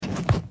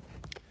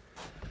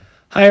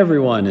Hi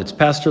everyone, it's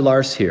Pastor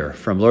Lars here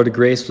from Lord of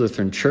Grace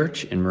Lutheran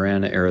Church in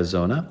Marana,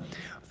 Arizona.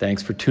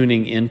 Thanks for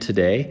tuning in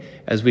today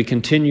as we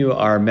continue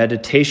our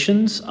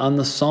meditations on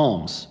the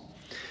Psalms.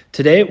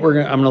 Today I'm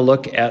going to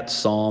look at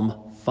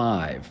Psalm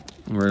 5.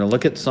 We're going to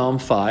look at Psalm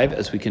 5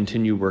 as we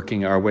continue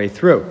working our way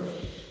through.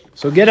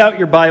 So get out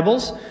your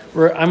Bibles.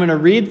 I'm going to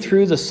read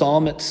through the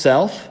Psalm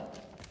itself.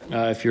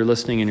 If you're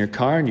listening in your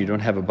car and you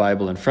don't have a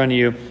Bible in front of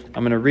you,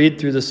 I'm going to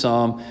read through the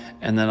Psalm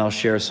and then I'll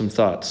share some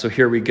thoughts. So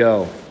here we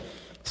go.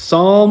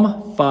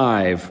 Psalm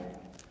 5,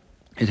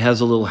 it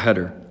has a little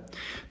header.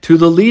 To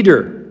the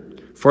leader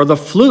for the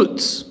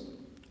flutes,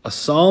 a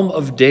psalm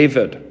of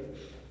David.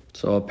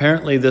 So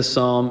apparently this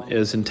psalm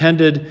is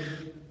intended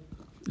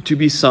to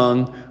be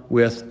sung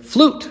with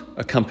flute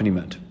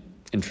accompaniment.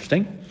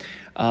 Interesting.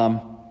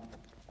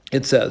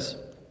 It says,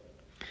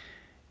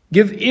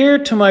 "Give ear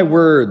to my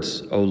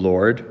words, O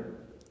Lord.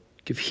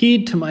 Give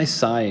heed to my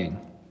sighing.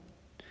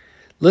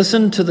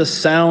 Listen to the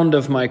sound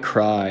of my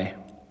cry.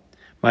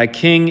 My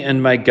King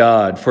and my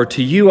God, for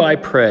to you I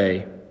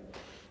pray.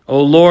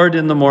 O Lord,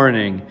 in the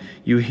morning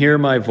you hear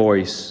my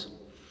voice.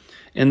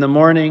 In the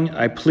morning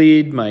I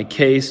plead my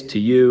case to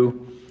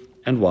you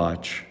and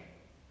watch.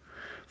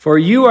 For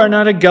you are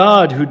not a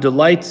God who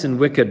delights in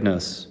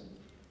wickedness.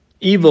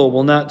 Evil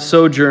will not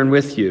sojourn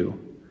with you.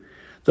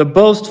 The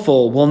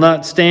boastful will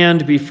not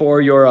stand before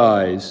your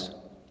eyes.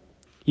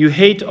 You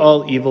hate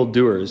all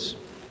evildoers.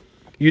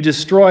 You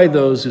destroy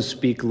those who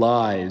speak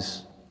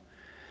lies.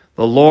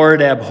 The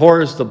Lord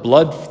abhors the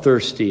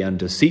bloodthirsty and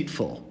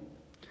deceitful.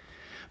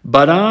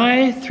 But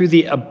I, through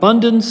the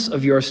abundance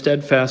of your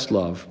steadfast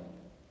love,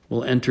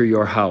 will enter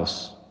your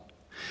house.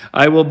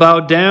 I will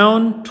bow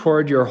down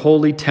toward your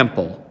holy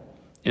temple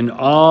in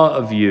awe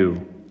of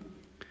you.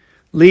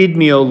 Lead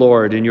me, O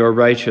Lord, in your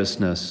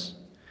righteousness.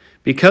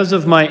 Because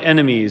of my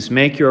enemies,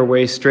 make your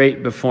way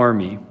straight before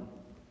me.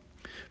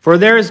 For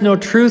there is no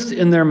truth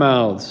in their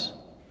mouths.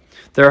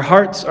 Their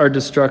hearts are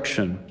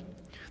destruction.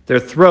 Their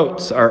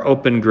throats are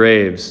open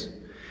graves.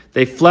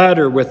 They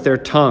flatter with their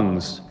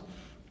tongues.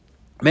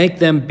 Make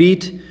them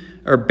beat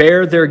or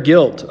bear their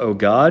guilt, O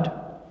God.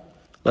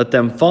 Let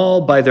them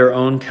fall by their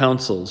own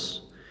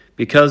counsels.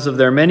 Because of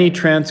their many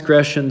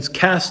transgressions,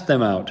 cast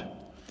them out,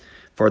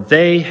 for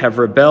they have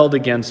rebelled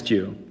against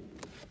you.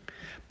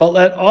 But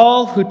let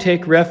all who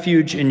take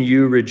refuge in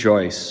you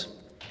rejoice.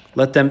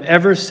 Let them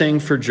ever sing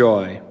for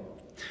joy.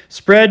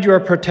 Spread your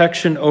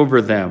protection over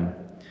them,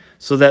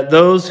 so that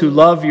those who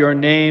love your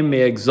name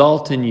may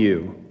exalt in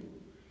you.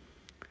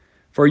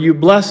 For you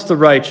bless the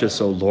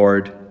righteous, O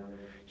Lord.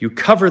 You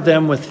cover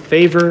them with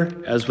favor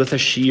as with a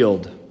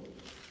shield."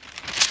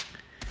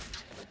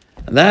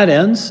 And that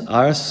ends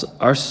our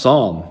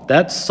psalm.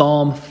 That's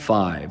Psalm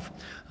 5.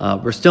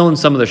 We're still in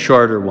some of the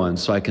shorter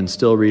ones, so I can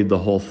still read the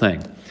whole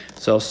thing.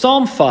 So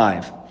Psalm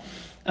 5,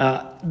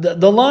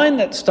 the line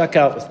that stuck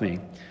out with me,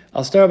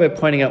 I'll start by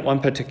pointing out one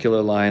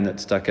particular line that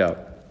stuck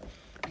out,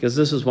 because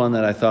this is one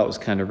that I thought was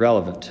kind of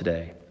relevant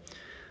today.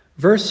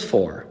 Verse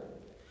 4,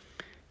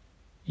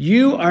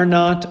 "You are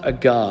not a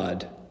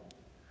God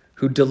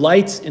who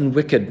delights in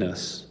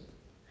wickedness.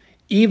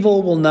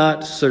 Evil will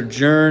not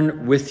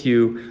sojourn with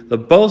you. The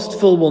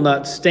boastful will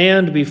not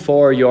stand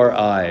before your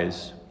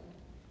eyes."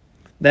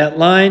 That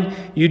line,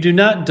 "You do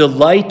not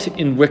delight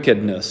in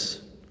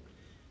wickedness."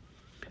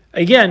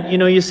 Again,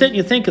 you sit and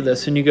you think of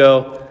this and you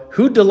go,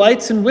 who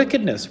delights in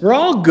wickedness? We're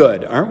all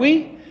good, aren't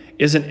we?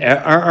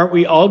 Aren't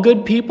we all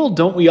good people?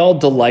 Don't we all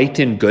delight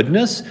in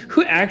goodness?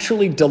 Who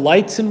actually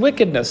delights in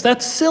wickedness?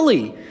 That's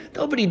silly.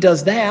 Nobody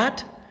does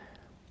that.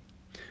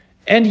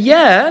 And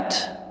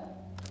yet,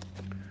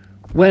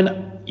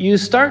 when you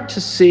start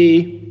to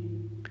see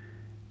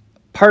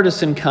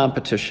partisan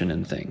competition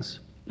in things,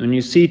 when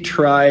you see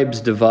tribes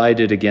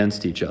divided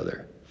against each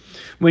other,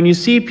 when you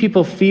see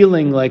people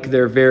feeling like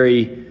they're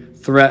very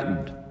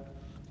threatened,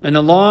 and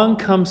along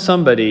comes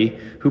somebody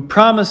who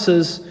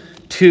promises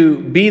to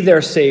be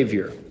their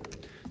savior,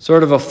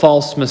 sort of a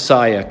false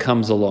Messiah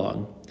comes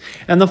along.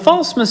 And the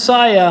false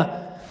Messiah,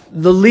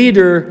 the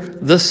leader,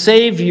 the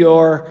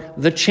savior,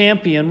 the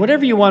champion,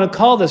 whatever you want to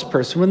call this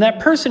person, when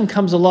that person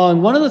comes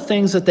along, one of the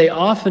things that they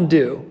often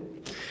do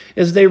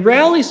is they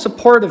rally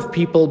support of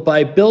people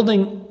by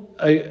building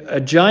a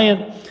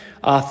giant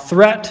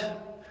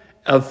threat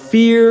of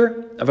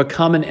fear of a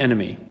common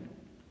enemy.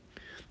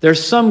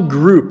 There's some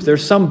group,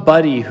 there's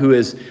somebody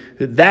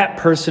that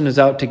person is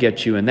out to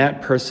get you, and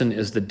that person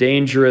is the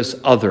dangerous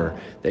other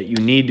that you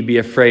need to be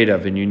afraid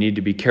of and you need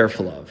to be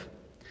careful of.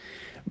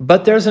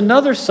 But there's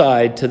another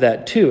side to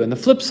that too, and the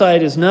flip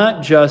side is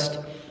not just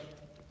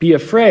be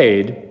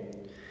afraid,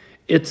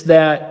 it's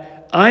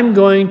that I'm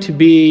going to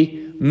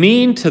be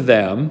mean to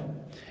them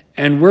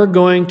and we're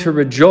going to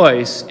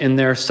rejoice in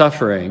their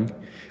suffering,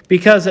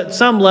 because at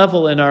some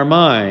level in our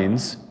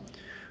minds,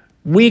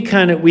 we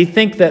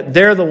think that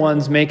they're the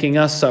ones making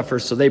us suffer,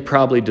 so they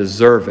probably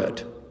deserve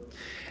it.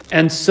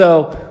 And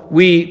so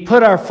we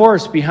put our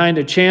force behind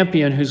a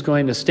champion who's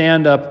going to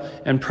stand up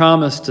and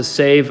promise to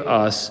save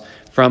us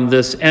from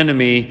this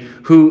enemy,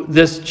 who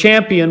this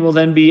champion will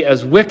then be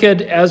as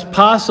wicked as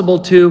possible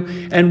to,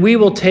 and we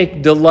will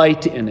take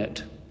delight in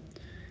it.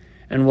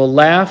 And we'll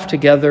laugh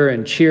together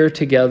and cheer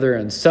together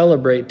and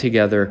celebrate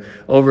together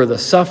over the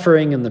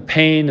suffering and the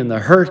pain and the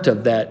hurt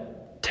of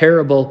that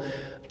terrible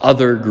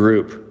other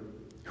group,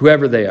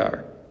 whoever they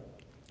are.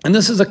 And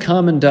this is a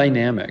common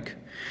dynamic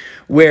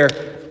where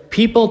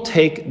people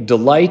take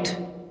delight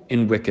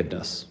in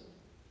wickedness.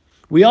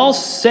 We all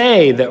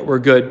say that we're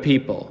good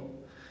people,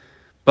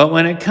 but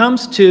when it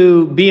comes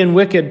to being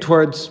wicked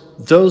towards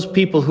those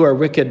people who are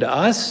wicked to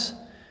us,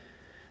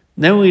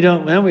 then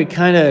we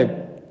kind of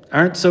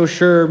aren't so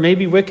sure.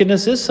 Maybe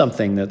wickedness is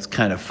something that's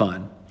kind of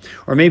fun,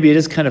 or maybe it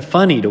is kind of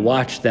funny to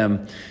watch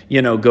them,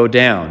 go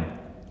down.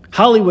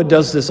 Hollywood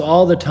does this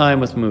all the time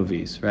with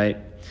movies, right?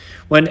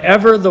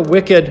 Whenever the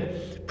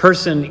wicked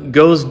person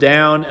goes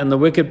down and the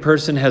wicked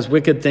person has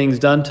wicked things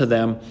done to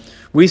them,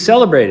 we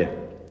celebrate it.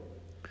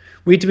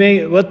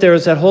 There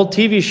was that whole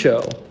TV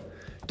show,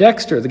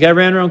 Dexter. The guy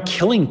ran around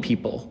killing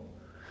people.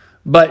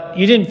 But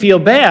you didn't feel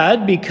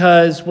bad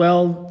because,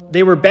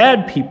 they were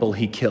bad people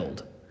he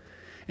killed.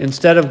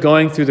 Instead of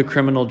going through the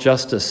criminal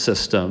justice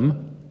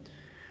system,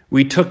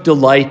 we took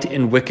delight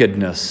in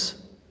wickedness.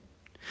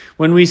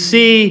 When we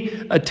see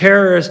a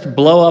terrorist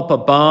blow up a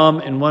bomb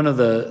in one of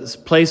the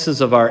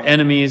places of our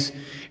enemies,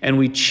 and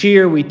we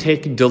cheer, we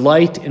take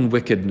delight in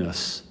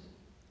wickedness.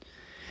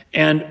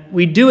 And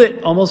we do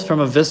it almost from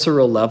a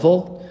visceral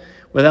level,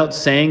 without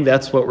saying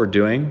that's what we're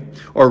doing,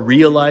 or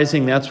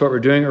realizing that's what we're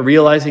doing, or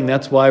realizing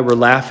that's why we're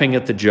laughing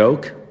at the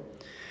joke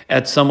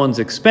at someone's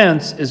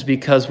expense, is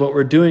because what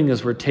we're doing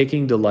is we're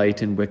taking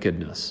delight in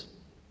wickedness.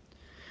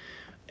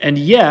 And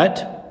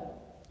yet,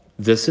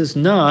 this is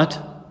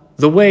not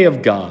the way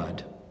of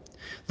God.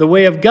 The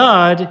way of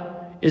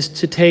God is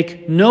to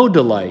take no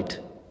delight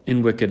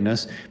in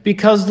wickedness,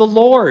 because the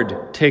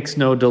Lord takes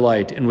no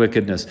delight in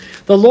wickedness.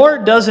 The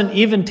Lord doesn't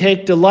even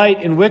take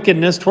delight in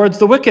wickedness towards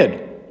the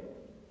wicked.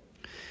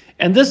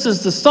 And this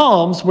is the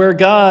Psalms where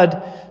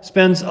God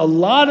spends a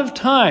lot of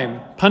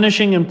time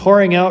punishing and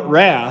pouring out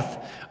wrath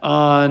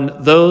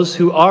on those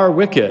who are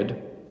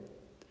wicked.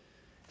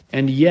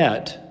 And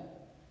yet,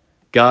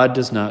 God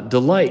does not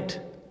delight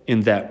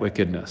in that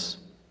wickedness.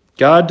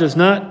 God does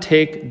not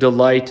take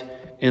delight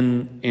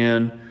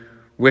in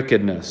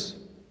wickedness.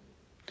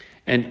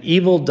 And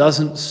evil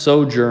doesn't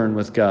sojourn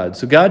with God.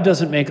 So God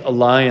doesn't make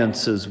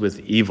alliances with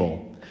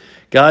evil.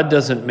 God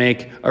doesn't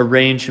make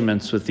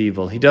arrangements with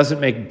evil. He doesn't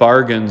make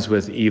bargains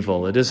with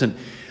evil. It isn't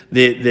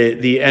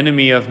the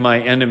enemy of my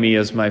enemy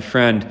is my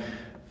friend.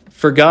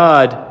 For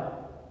God,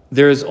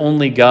 there is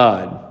only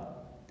God.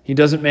 He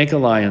doesn't make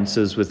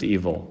alliances with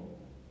evil.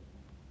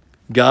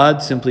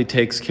 God simply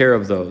takes care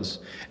of those.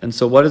 And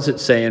so what does it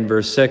say in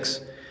verse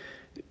 6?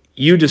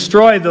 You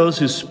destroy those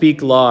who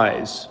speak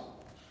lies.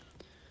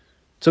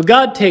 So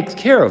God takes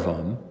care of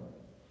them.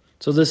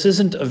 So this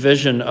isn't a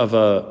vision of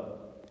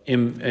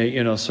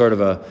sort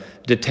of a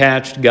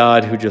detached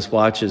God who just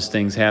watches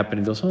things happen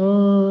and goes,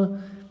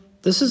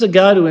 this is a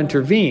God who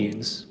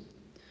intervenes,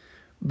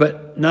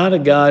 but not a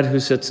God who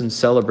sits and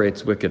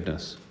celebrates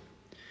wickedness.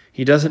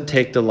 He doesn't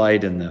take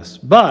delight in this.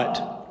 But,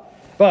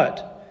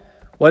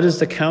 what is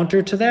the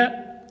counter to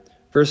that?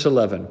 Verse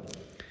 11.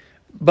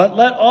 But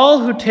let all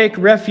who take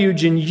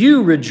refuge in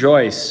you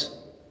rejoice.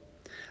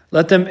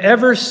 Let them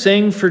ever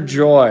sing for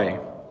joy.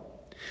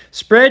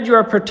 Spread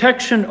your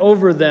protection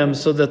over them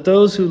so that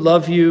those who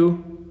love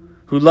you,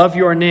 who love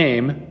your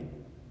name,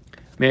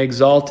 may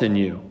exalt in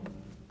you.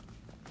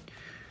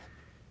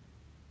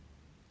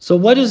 So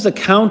what is the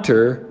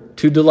counter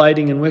to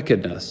delighting in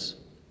wickedness?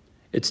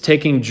 It's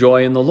taking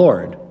joy in the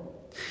Lord.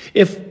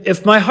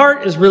 If my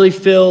heart is really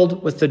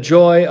filled with the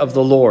joy of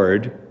the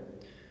Lord,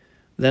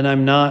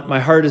 then my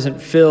heart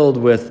isn't filled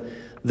with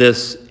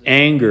this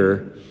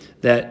anger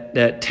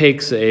that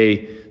takes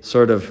a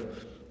sort of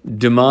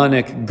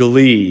demonic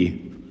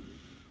glee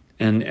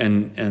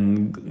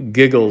and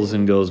giggles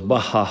and goes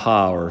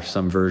bah-ha-ha, or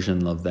some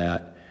version of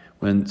that,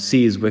 when it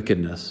sees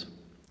wickedness.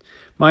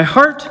 My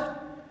heart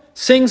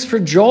sings for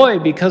joy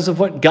because of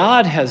what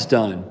God has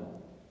done.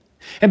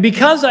 And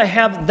because I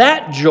have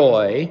that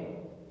joy,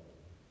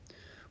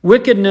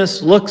 wickedness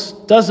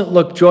doesn't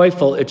look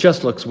joyful, it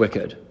just looks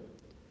wicked.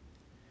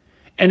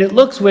 And it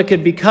looks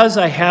wicked because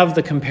I have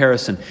the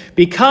comparison.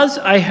 Because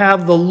I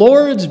have the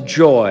Lord's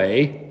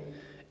joy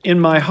in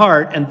my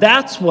heart, and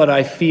that's what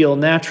I feel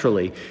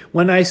naturally.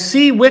 When I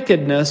see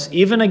wickedness,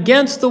 even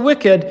against the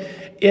wicked,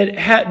 it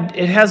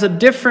has a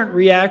different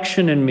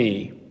reaction in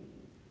me.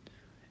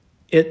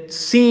 It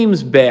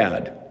seems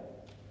bad.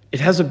 It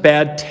has a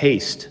bad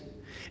taste.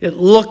 It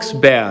looks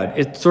bad.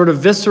 It sort of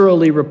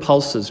viscerally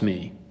repulses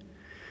me.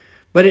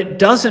 But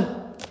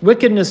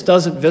wickedness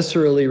doesn't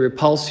viscerally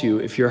repulse you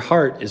if your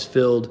heart is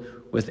filled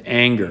with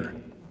anger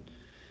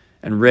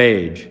and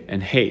rage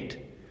and hate.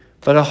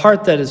 But a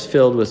heart that is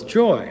filled with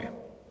joy.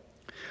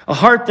 A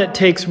heart that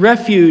takes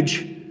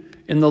refuge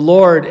in the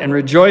Lord and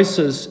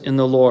rejoices in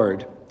the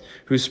Lord,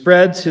 who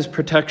spreads his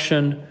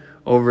protection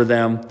over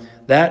them.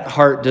 That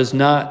heart does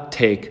not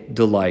take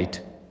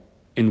delight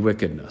in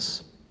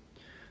wickedness.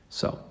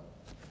 So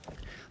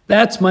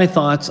that's my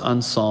thoughts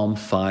on Psalm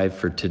 5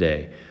 for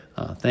today.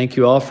 Thank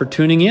you all for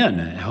tuning in.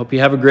 I hope you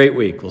have a great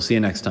week. We'll see you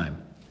next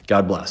time.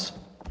 God bless.